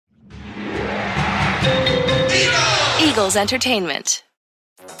Eagles Entertainment.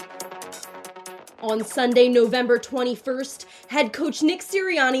 On Sunday, November 21st, head coach Nick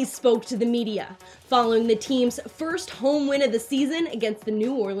Sirianni spoke to the media following the team's first home win of the season against the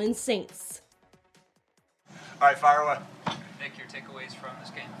New Orleans Saints. All right, fire away. Nick, your takeaways from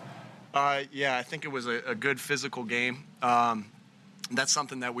this game? Yeah, I think it was a good physical game. That's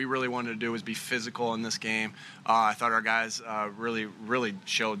something that we really wanted to do, was be physical in this game. I thought our guys really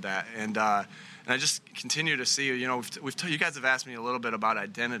showed that. And I just continue to see, you guys have asked me a little bit about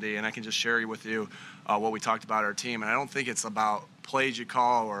identity, and I can just share with you what we talked about our team. And I don't think it's about plays you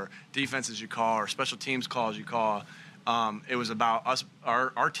call or defenses you call or special teams calls you call. It was about us.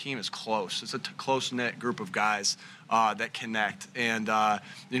 Our team is close. It's a close-knit group of guys that connect, and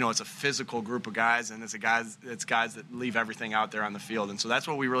it's a physical group of guys, and it's guys that leave everything out there on the field. And so that's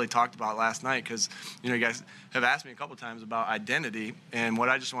what we really talked about last night, because you guys have asked me a couple times about identity, and what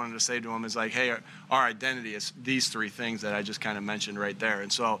I just wanted to say to them is like, hey, our identity is these three things that I just kind of mentioned right there,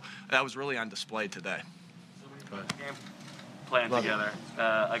 and so that was really on display today. Playing together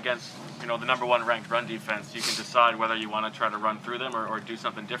against the number one ranked run defense, you can decide whether you want to try to run through them or do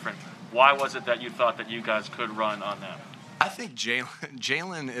something different. Why was it that you thought that you guys could run on them? I think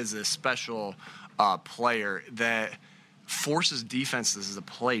Jalen is a special player that forces defenses to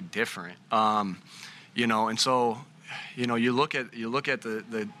play different. And so you look at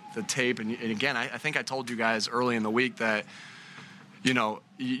the tape, and again, I think I told you guys early in the week that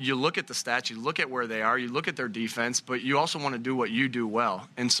you look at the stats, you look at where they are, you look at their defense, but you also want to do what you do well.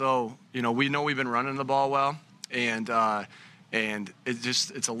 And so, we know we've been running the ball well, and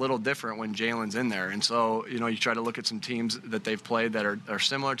it's a little different when Jalen's in there. And so, you try to look at some teams that they've played that are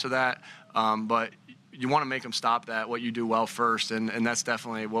similar to that, but you want to make them stop what you do well first, and that's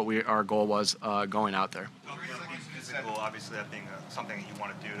definitely what our goal was going out there. Physical, obviously, that being something that you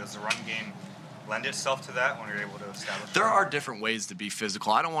want to do. Does the run game lend itself to that when you're able to establish there are different ways to be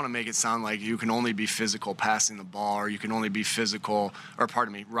physical. I don't want to make it sound like you can only be physical passing the ball, or you can only be physical,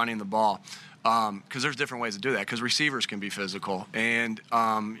 running the ball, because there's different ways to do that, because receivers can be physical, and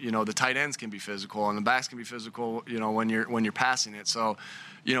the tight ends can be physical, and the backs can be physical, when you're passing it. So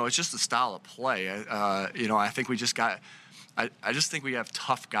it's just the style of play. I think we just got I just think we have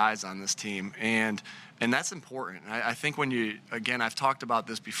tough guys on this team, and that's important. I think I've talked about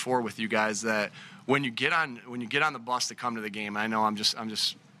this before with you guys, that when you get on the bus to come to the game, I know I'm just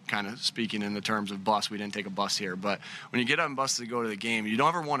kind of speaking in the terms of bus. We didn't take a bus here, but when you get on the bus to go to the game, you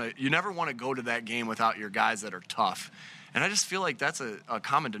never want to go to that game without your guys that are tough. And I just feel like that's a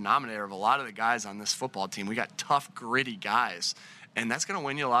common denominator of a lot of the guys on this football team. We got tough, gritty guys. And that's going to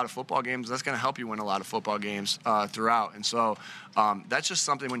win you a lot of football games. That's going to help you win a lot of football games throughout. And so that's just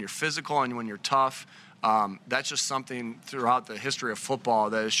something, when you're physical and when you're tough, that's just something throughout the history of football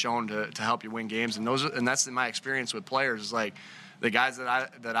that is shown to help you win games. And that's my experience with players, is like the guys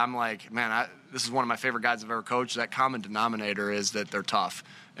that I'm like, man, this is one of my favorite guys I've ever coached. That common denominator is that they're tough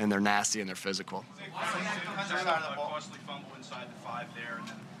and they're nasty and they're physical. A costly fumble inside the 5 there, and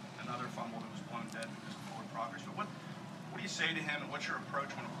then another fumble that was blown dead because of forward progress. But what do you say to him, and what's your approach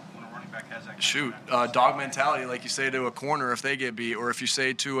when a running back has that? Shoot, dog mentality, like you say to a corner if they get beat, or if you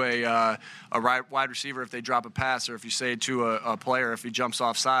say to a wide receiver if they drop a pass, or if you say to a player if he jumps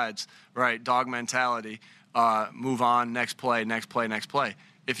off sides, right? Dog mentality, move on, next play.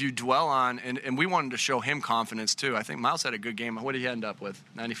 If you dwell on, and we wanted to show him confidence too. I think Miles had a good game. What did he end up with,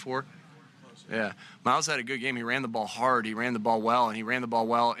 94? Yeah, Miles had a good game. He ran the ball hard, he ran the ball well, and he ran the ball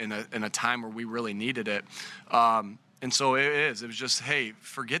well in a time where we really needed it. And so it was just, hey,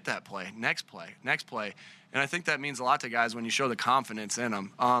 forget that play, next play. And I think that means a lot to guys when you show the confidence in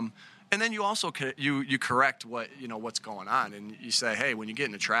them. And then you also you correct what's going on, and you say, hey, when you get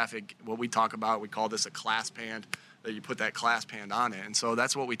into traffic, what we talk about, we call this a clasp hand, that you put that clasp hand on it. And so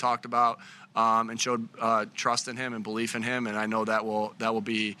that's what we talked about, and showed trust in him and belief in him, and I know that will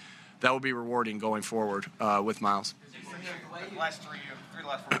be rewarding going forward with Miles. The last 4 games, you've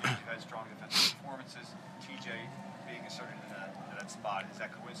had strong defensive performances. TJ being inserted in that spot, is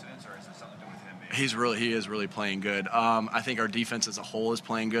that coincidence, or is it something to do with him? He is really playing good. I think our defense as a whole is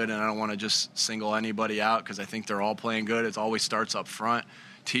playing good, and I don't want to just single anybody out, because I think they're all playing good. It always starts up front.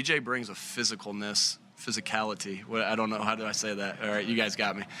 TJ brings a physicality. I don't know, how do I say that? All right, you guys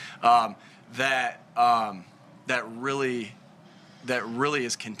got me. That really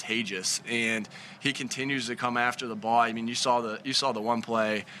is contagious, and he continues to come after the ball. I mean, you saw the one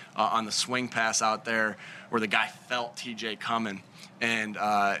play on the swing pass out there where the guy felt TJ coming, and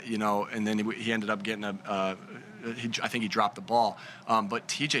and then he ended up getting I think he dropped the ball. But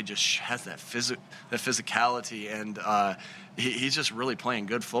TJ just has that physicality, and he's just really playing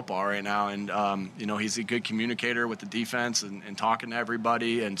good football right now. And, he's a good communicator with the defense and talking to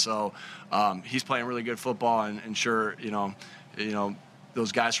everybody. And so he's playing really good football. And sure,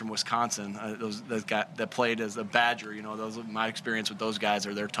 those guys from Wisconsin, that played as a Badger, my experience with those guys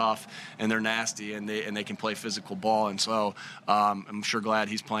they're tough and they're nasty and they can play physical ball. And so I'm sure glad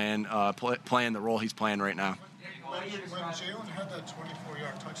he's playing the role he's playing right now. When Jalen had that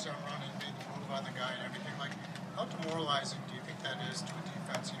 24-yard touchdown run and made the move on the guy and everything, how demoralizing do you think that is to a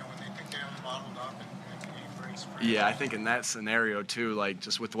defense? When they think they have them bottled up and he breaks free. Yeah, I think in that scenario too,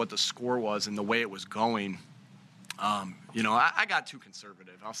 just with what the score was and the way it was going. I got too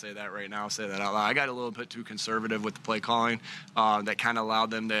conservative. I'll say that right now. I'll say that out loud. I got a little bit too conservative with the play calling that kind of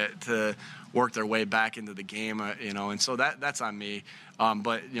allowed them to work their way back into the game, and so that's on me.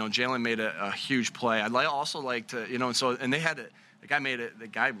 But, Jalen made a huge play. I'd also like to, and they had the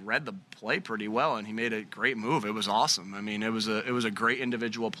guy read the play pretty well, and he made a great move. It was awesome. I mean, it was a great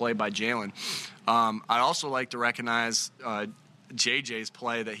individual play by Jalen. I'd also like to recognize JJ's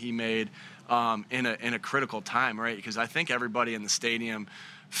play that he made in a critical time, right? Because I think everybody in the stadium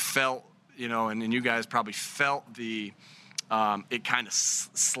felt, and you guys probably felt the it kind of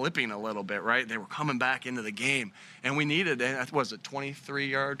slipping a little bit, right? They were coming back into the game, and we needed it. Was it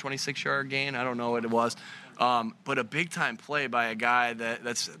 23-yard, 26-yard gain? I don't know what it was, but a big-time play by a guy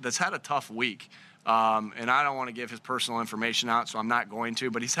that's had a tough week. And I don't want to give his personal information out, so I'm not going to,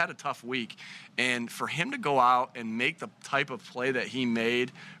 but he's had a tough week. And for him to go out and make the type of play that he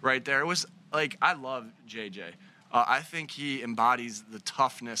made right there, it was I love JJ. I think he embodies the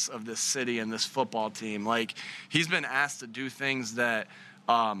toughness of this city and this football team. He's been asked to do things that,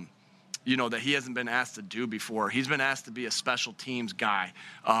 that he hasn't been asked to do before. He's been asked to be a special teams guy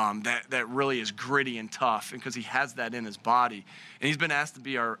that really is gritty and tough, because he has that in his body. And he's been asked to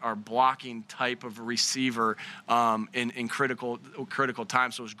be our blocking type of receiver in critical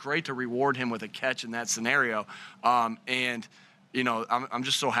times. So it was great to reward him with a catch in that scenario. I'm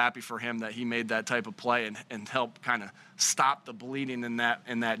just so happy for him that he made that type of play and help kind of stop the bleeding in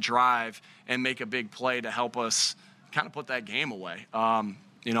that drive and make a big play to help us kind of put that game away.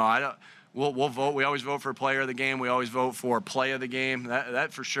 We'll vote. We always vote for player of the game. We always vote for play of the game.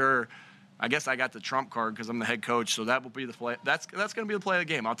 That for sure. I guess I got the trump card because I'm the head coach, so that will be the play. That's going to be the play of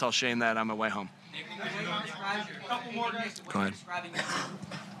the game. I'll tell Shane that on my way home. Couple more guys. Go ahead.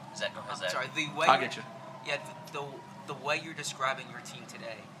 Sorry, the way I'll get you. Yeah, the way you're describing your team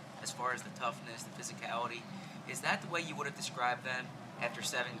today, as far as the toughness, the physicality, is that the way you would have described them after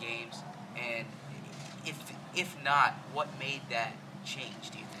 7 games? And if not, what made that change,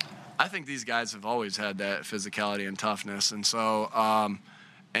 do you think? I think these guys have always had that physicality and toughness. And so,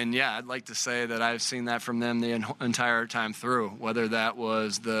 I'd like to say that I've seen that from them the entire time through, whether that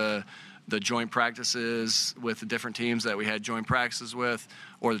was the joint practices with the different teams that we had joint practices with,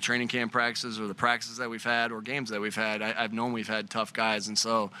 or the training camp practices, or the practices that we've had, or games that we've had. I've known we've had tough guys. And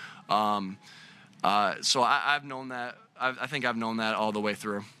so, I've known that. I think I've known that all the way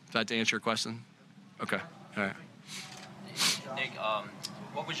through. Is that to answer your question? Okay. All right. Nick,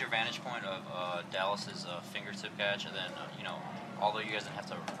 what was your vantage point of Dallas's fingertip catch? And then, although you guys didn't have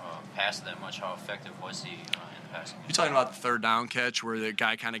to pass that much, how effective was he in the passing? You talking about the third down catch where the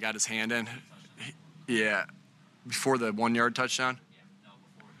guy kind of got his hand in? Yeah. Before the 1-yard touchdown? Yeah, no,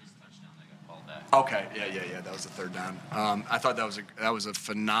 before his touchdown that got called back. Okay. Yeah. That was the third down. I thought that was a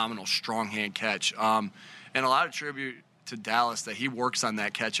phenomenal strong hand catch. And a lot of tribute to Dallas that he works on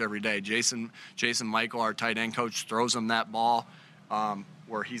that catch every day. Jason Michael, our tight end coach, throws him that ball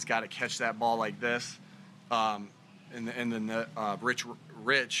where he's got to catch that ball like this. And then Richard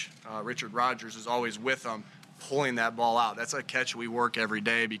Rogers is always with him, pulling that ball out. That's a catch we work every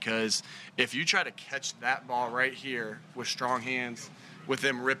day, because if you try to catch that ball right here with strong hands, with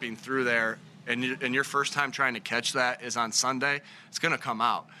them ripping through there, and your first time trying to catch that is on Sunday, it's going to come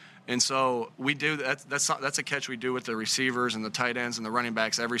out. And so we do that's a catch we do with the receivers and the tight ends and the running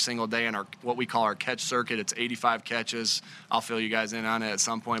backs every single day in our what we call our catch circuit. It's 85 catches. I'll fill you guys in on it at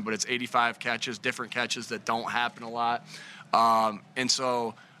some point, but it's 85 catches, different catches that don't happen a lot. And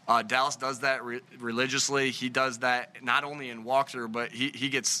so Dallas does that religiously. He does that not only in walkthrough, but he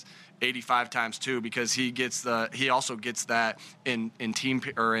gets 85 times too, because he also gets that in team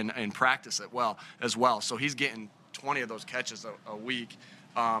or in practice as well. So he's getting 20 of those catches a week.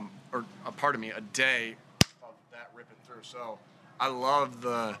 A day of that ripping through. So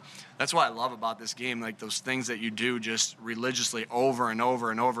that's what I love about this game, like those things that you do just religiously over and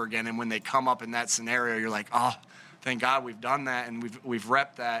over and over again. And when they come up in that scenario, you're like, oh, thank God we've done that, and we've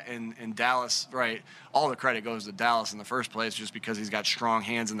repped that in Dallas, right? All the credit goes to Dallas in the first place, just because he's got strong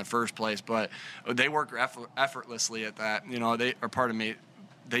hands in the first place. But they work effortlessly at that.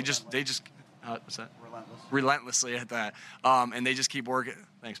 They just what's that? Relentlessly at that, and they just keep working.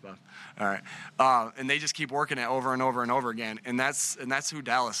 Thanks, Bob. All right, and they just keep working it over and over and over again, and that's who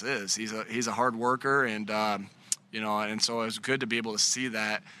Dallas is. He's a hard worker, and and so it was good to be able to see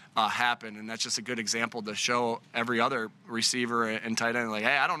that happen, and that's just a good example to show every other receiver and tight end, like,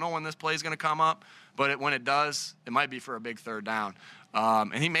 hey, I don't know when this play is going to come up, but when it does, it might be for a big third down.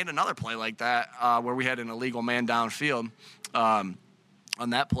 And he made another play like that where we had an illegal man downfield.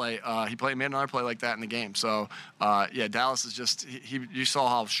 On that play, he made another play like that in the game. So, Dallas is just you saw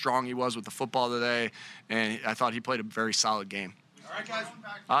how strong he was with the football today, and I thought he played a very solid game. All right, guys.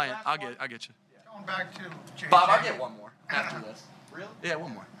 I'll get you. Going back to JJ. Bob, I'll get one more after this. Really? Yeah,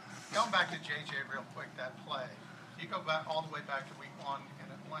 one more. Going back to JJ real quick, that play. You go back all the way back to week 1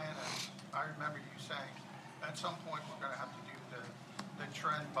 in Atlanta. I remember you saying at some point we're going to have to do the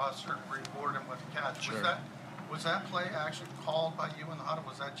trend buster to reward him with a catch. Sure. Was that play actually called by you in the huddle?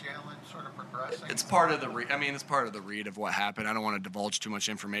 Was that Jalen sort of progressing? It's part of the it's part of the read of what happened. I don't want to divulge too much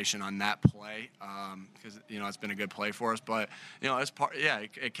information on that play because it's been a good play for us. But it's part. Yeah,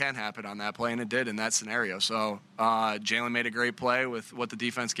 it can happen on that play, and it did in that scenario. So Jalen made a great play with what the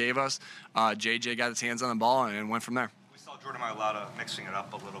defense gave us. JJ got his hands on the ball and went from there. We saw Jordan Mailata mixing it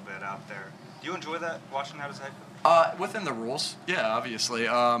up a little bit out there. Do you enjoy that, watching that as a head coach? Within the rules, yeah, obviously.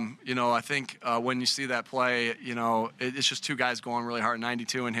 I think when you see that play, it's just two guys going really hard.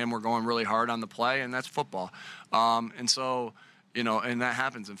 92 and him were going really hard on the play, and that's football. And so, and that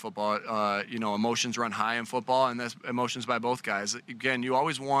happens in football. Emotions run high in football, and that's emotions by both guys. Again, you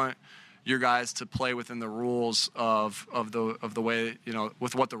always want your guys to play within the rules of the way,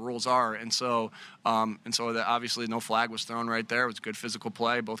 with what the rules are. And so that obviously no flag was thrown right there. It was a good physical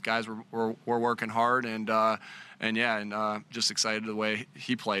play. Both guys were working hard, and just excited the way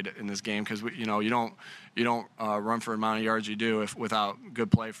he played in this game, because you don't run for the amount of yards you do without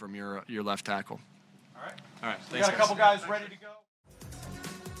good play from your left tackle. All right. Thanks, we got a couple guys ready to go.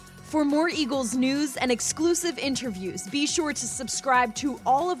 For more Eagles news and exclusive interviews, be sure to subscribe to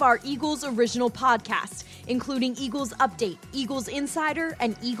all of our Eagles original podcasts, including Eagles Update, Eagles Insider,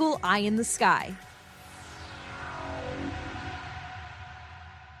 and Eagle Eye in the Sky.